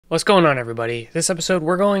What's going on, everybody? This episode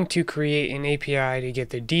we're going to create an API to get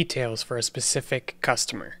the details for a specific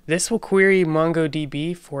customer. This will query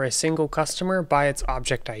MongoDB for a single customer by its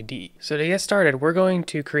object ID. So to get started, we're going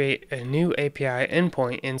to create a new API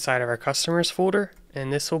endpoint inside of our customers folder,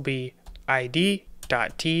 and this will be id.tsx.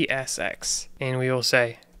 And we will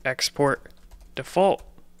say export default,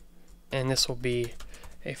 and this will be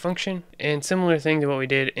a function. And similar thing to what we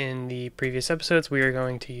did in the previous episodes, we are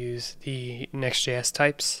going to use the Next.js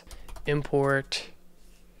types, import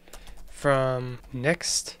from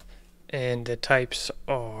Next, and the types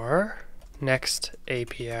are Next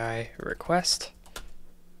API request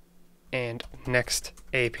and Next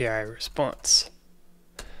API response.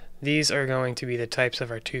 These are going to be the types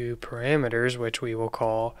of our two parameters, which we will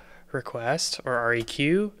call request or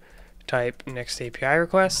REQ type Next API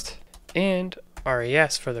request, and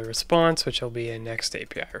RES for the response, which will be a Next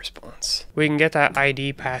API response. We can get that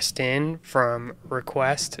ID passed in from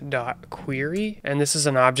request.query, and this is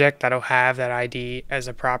an object that'll have that ID as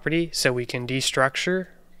a property, so we can destructure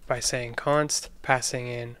by saying const, passing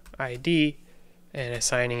in ID, and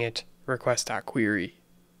assigning it request.query.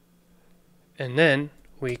 And then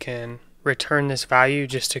we can return this value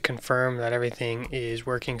just to confirm that everything is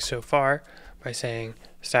working so far by saying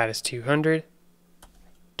status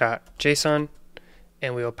 200.json,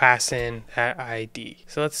 and we will pass in that ID.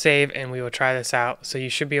 So let's save and we will try this out. So you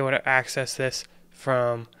should be able to access this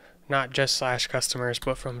from not just /customers,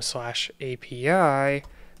 but from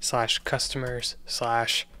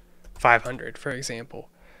 /API/customers/500, for example.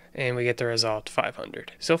 And we get the result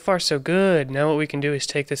 500. So far so good. Now what we can do is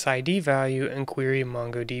take this ID value and query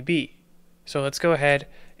MongoDB. So let's go ahead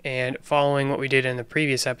and, following what we did in the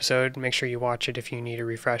previous episode, make sure you watch it if you need a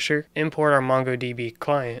refresher, import our MongoDB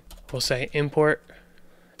client. We'll say import,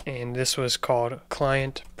 and this was called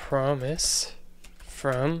client promise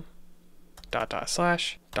from ... to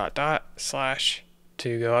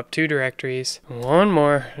go up 2 directories, one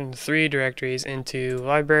more, and 3 directories into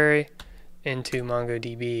library, into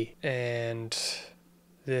MongoDB. And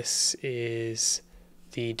this is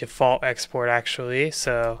the default export actually,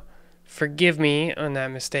 so forgive me on that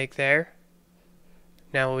mistake there.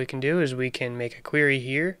 Now what we can do is we can make a query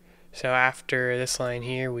here. So after this line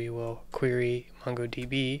here, we will query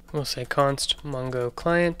MongoDB. We'll say const Mongo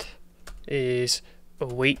client is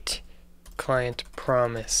await client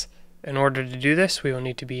promise. In order to do this, we will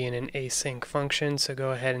need to be in an async function. So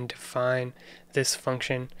go ahead and define this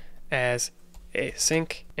function as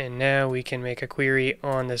async. And now we can make a query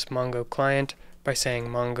on this Mongo client by saying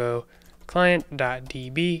Mongo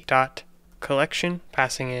client.db.collection,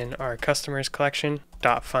 passing in our customers collection,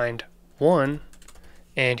 .find one.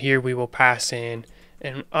 And here we will pass in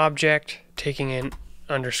an object taking in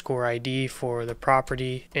 _ID for the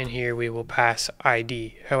property, and here we will pass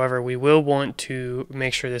ID. However, we will want to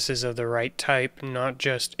make sure this is of the right type, not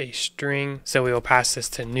just a string. So we will pass this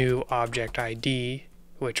to new object ID,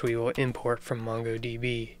 which we will import from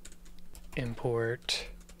MongoDB. Import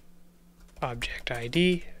object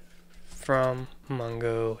ID from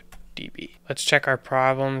MongoDB. Let's check our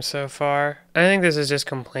problem so far. I think this is just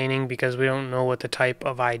complaining because we don't know what the type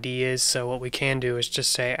of ID is, so what we can do is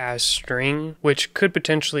just say as string, which could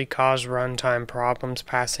potentially cause runtime problems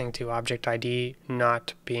passing to object ID,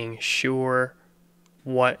 not being sure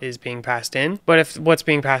what is being passed in. But if what's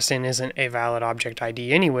being passed in isn't a valid object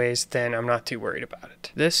ID anyways, then I'm not too worried about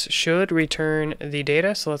it. This should return the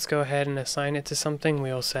data, so let's go ahead and assign it to something.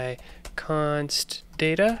 We'll say const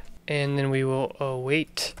data, and then we will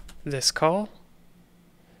await this call,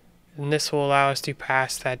 and this will allow us to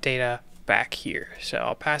pass that data back here. So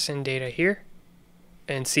I'll pass in data here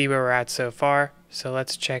and see where we're at so far. So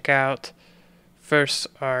let's check out first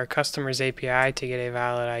our customers API. To get a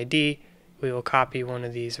valid ID, we will copy one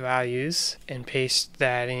of these values and paste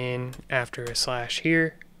that in after a slash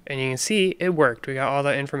here, and you can see it worked. We got all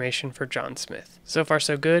that information for John Smith. So far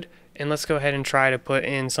so good. And let's go ahead and try to put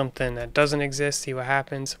in something that doesn't exist, see what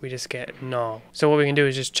happens. We just get null. So what we can do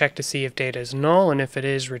is just check to see if data is null, and if it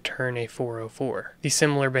is, return a 404. The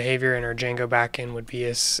similar behavior in our Django backend would be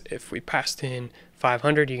as if we passed in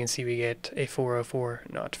 500, you can see we get a 404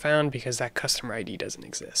 not found because that customer ID doesn't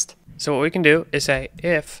exist. So what we can do is say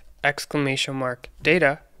if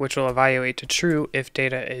 !data, which will evaluate to true if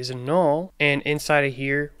data is null, and inside of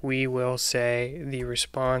here we will say the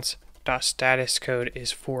response .status code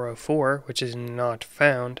is 404, which is not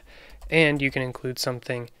found, and you can include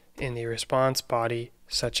something in the response body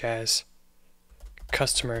such as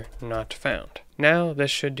customer not found. Now this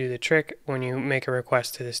should do the trick. When you make a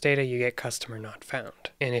request to this data, you get customer not found,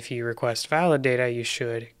 and if you request valid data, you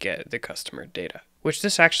should get the customer data. Which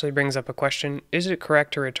this actually brings up a question: is it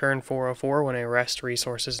correct to return 404 when a REST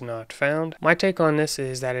resource is not found? My take on this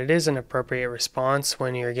is that it is an appropriate response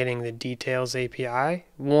when you're getting the details API.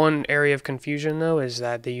 One area of confusion though is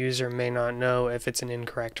that the user may not know if it's an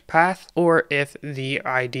incorrect path or if the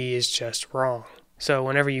ID is just wrong. So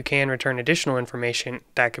whenever you can return additional information,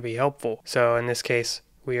 that could be helpful. So in this case,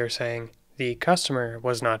 we are saying the customer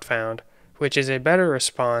was not found, which is a better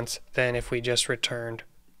response than if we just returned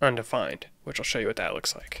undefined, which I'll show you what that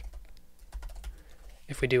looks like.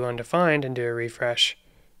 If we do undefined and do a refresh,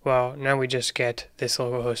 well, now we just get this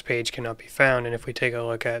localhost page cannot be found, and if we take a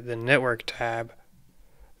look at the network tab,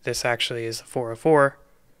 this actually is the 404.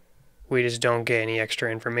 We just don't get any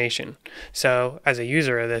extra information. So as a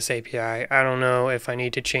user of this API, I don't know if I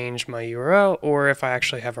need to change my URL or if I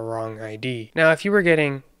actually have a wrong ID. Now, if you were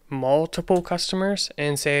getting multiple customers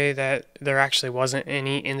and say that there actually wasn't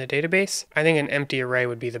any in the database, I think an empty array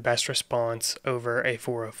would be the best response over a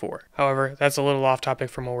 404. However, that's a little off topic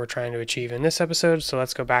from what we're trying to achieve in this episode, so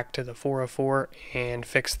let's go back to the 404 and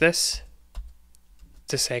fix this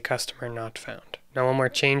to say customer not found. Now, one more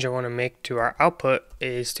change I want to make to our output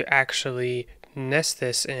is to actually nest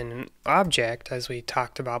this in an object, as we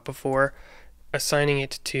talked about before, assigning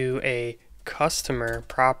it to a customer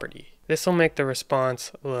property. This will make the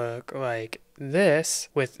response look like this,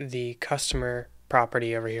 with the customer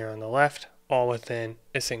property over here on the left, all within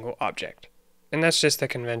a single object. And that's just the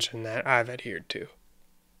convention that I've adhered to.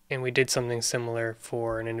 And we did something similar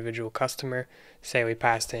for an individual customer. Say we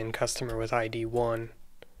passed in customer with ID 1.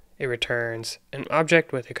 It returns an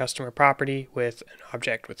object with a customer property with an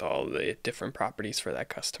object with all the different properties for that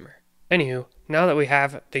customer. Anywho, now that we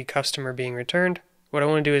have the customer being returned, what I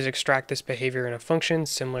want to do is extract this behavior in a function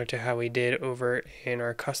similar to how we did over in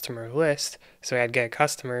our customer list. So I had get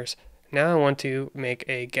customers. Now I want to make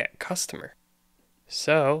a get customer.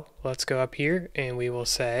 So let's go up here and we will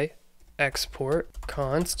say export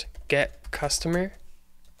const get customer.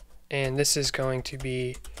 And this is going to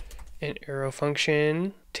be an arrow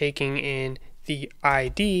function taking in the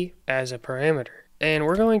ID as a parameter. And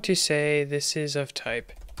we're going to say this is of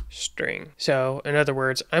type string. So in other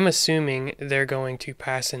words, I'm assuming they're going to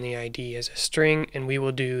pass in the ID as a string, and we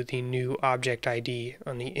will do the new object ID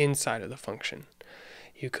on the inside of the function.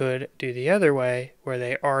 You could do the other way where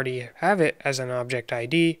they already have it as an object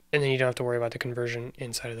ID, and then you don't have to worry about the conversion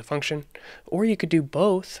inside of the function. Or you could do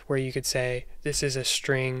both, where you could say this is a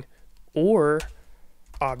string or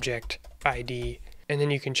object ID, and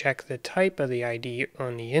then you can check the type of the ID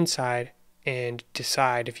on the inside and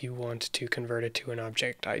decide if you want to convert it to an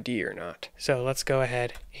object ID or not. So let's go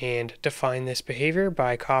ahead and define this behavior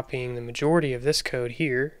by copying the majority of this code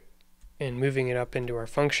here and moving it up into our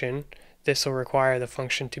function. This will require the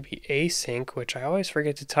function to be async, which I always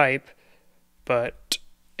forget to type, but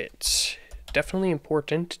it's definitely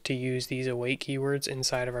important to use these await keywords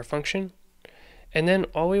inside of our function. And then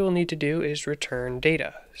all we will need to do is return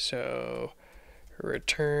data. So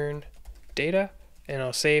return data, and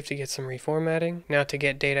I'll save to get some reformatting. Now to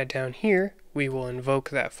get data down here, we will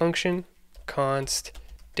invoke that function. Const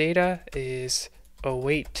data is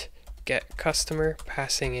await get customer,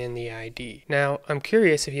 passing in the ID. Now I'm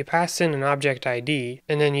curious, if you pass in an object ID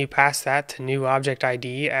and then you pass that to new object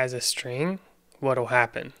ID as a string, what'll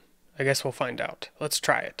happen? I guess we'll find out. Let's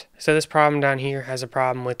try it. So this problem down here has a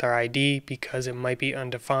problem with our ID because it might be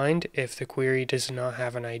undefined if the query does not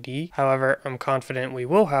have an ID. However, I'm confident we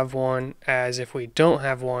will have one, as if we don't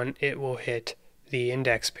have one, it will hit the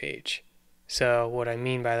index page. So what I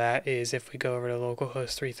mean by that is if we go over to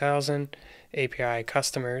localhost 3000, API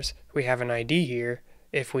customers, we have an ID here.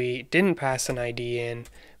 If we didn't pass an ID in,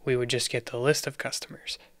 we would just get the list of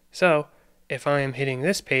customers. So if I am hitting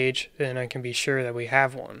this page, then I can be sure that we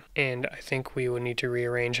have one. And I think we would need to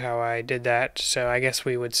rearrange how I did that. So I guess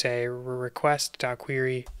we would say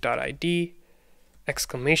request.query.id,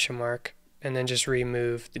 exclamation mark, and then just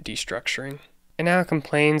remove the destructuring. And now it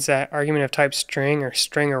complains that argument of type string or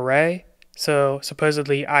string array. So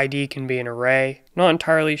supposedly ID can be an array. Not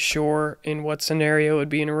entirely sure in what scenario it would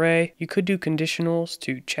be an array. You could do conditionals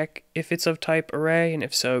to check if it's of type array, and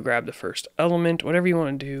if so, grab the first element. Whatever you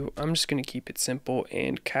want to do, I'm just going to keep it simple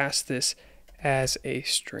and cast this as a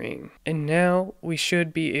string. And now we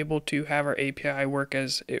should be able to have our API work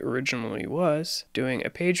as it originally was. Doing a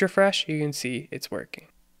page refresh, you can see it's working.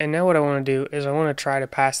 And now what I want to do is I want to try to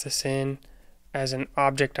pass this in as an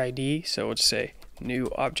object ID. So we'll just say new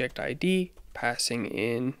object ID, passing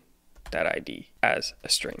in that ID as a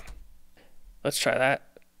string. Let's try that.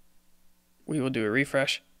 We will do a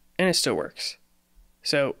refresh, and it still works.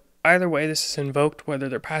 So Either way this is invoked, whether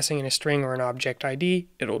they're passing in a string or an object ID,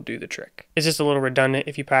 it'll do the trick. It's just a little redundant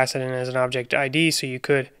if you pass it in as an object ID, so you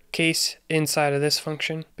could case inside of this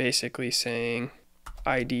function, basically saying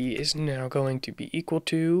ID is now going to be equal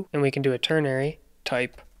to, and we can do a ternary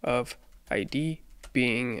type of ID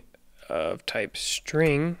being of type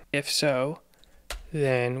string. If so,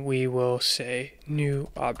 then we will say new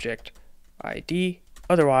object ID.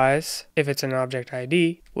 Otherwise, if it's an object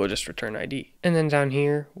ID, we'll just return ID. And then down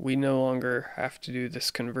here, we no longer have to do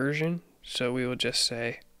this conversion, so we will just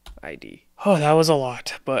say ID. Oh, that was a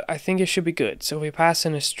lot, but I think it should be good. So we pass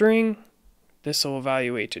in a string, this will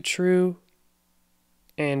evaluate to true,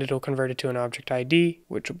 and it'll convert it to an object ID,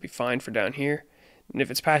 which will be fine for down here. And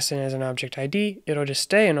if it's passed in as an object ID, it'll just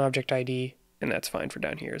stay an object ID, and that's fine for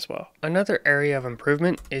down here as well. Another area of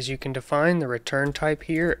improvement is you can define the return type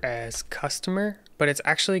here as customer, but it's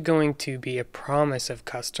actually going to be a promise of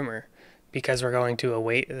customer because we're going to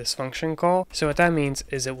await this function call. So what that means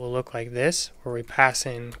is it will look like this, where we pass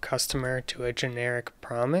in customer to a generic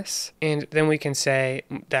promise, and then we can say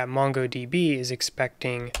that MongoDB is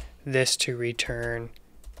expecting this to return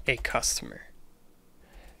a customer.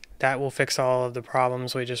 That will fix all of the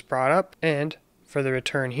problems we just brought up, and for the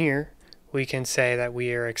return here, we can say that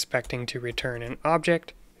we are expecting to return an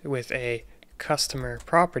object with a customer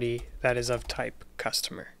property that is of type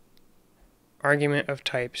customer. Argument of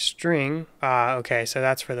type string, okay, so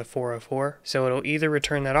that's for the 404. So it'll either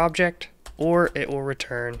return that object or it will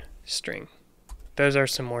return string. Those are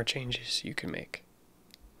some more changes you can make.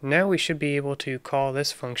 Now we should be able to call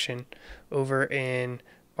this function over in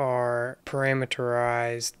our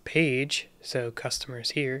parameterized page, so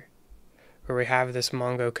customers here, where we have this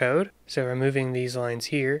Mongo code. So removing these lines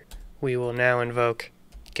here, we will now invoke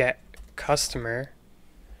get customer,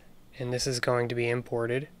 and this is going to be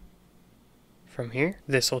imported from here.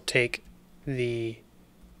 This will take the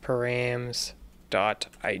params.id,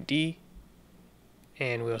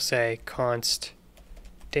 and we'll say const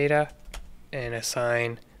data and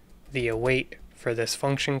assign the await for this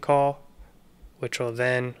function call, which will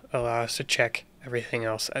then allow us to check everything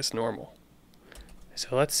else as normal.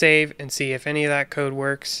 So let's save and see if any of that code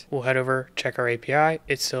works. We'll head over, check our API.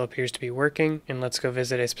 It still appears to be working. And let's go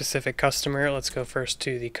visit a specific customer. Let's go first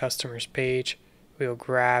to the customers page. We'll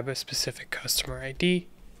grab a specific customer ID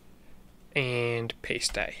and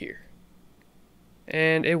paste that here.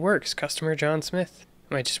 And it works, customer John Smith.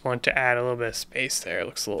 Might just want to add a little bit of space there. It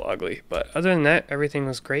looks a little ugly, but other than that, everything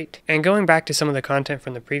was great. And going back to some of the content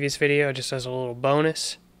from the previous video, just as a little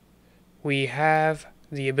bonus, we have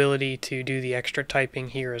the ability to do the extra typing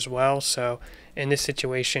here as well. So in this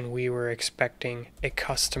situation, we were expecting a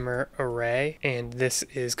customer array, and this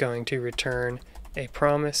is going to return a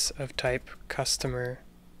promise of type customer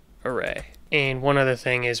array. And one other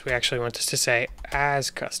thing is we actually want this to say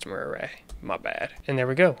as customer array. My bad. And there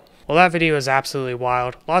we go. Well, that video is absolutely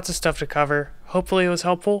wild. Lots of stuff to cover. Hopefully it was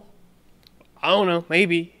helpful. I don't know,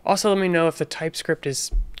 maybe. Also, let me know if the TypeScript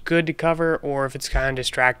is good to cover or if it's kind of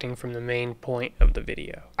distracting from the main point of the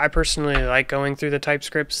video. I personally like going through the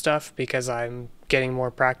TypeScript stuff because I'm getting more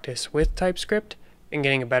practice with TypeScript and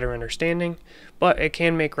getting a better understanding, but it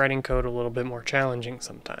can make writing code a little bit more challenging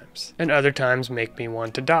sometimes, and other times make me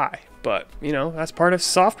want to die. But, you know, that's part of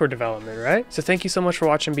software development, right? So thank you so much for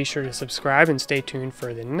watching. Be sure to subscribe and stay tuned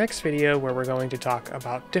for the next video where we're going to talk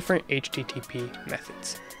about different HTTP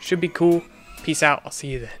methods. Should be cool. Peace out. I'll see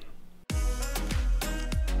you then.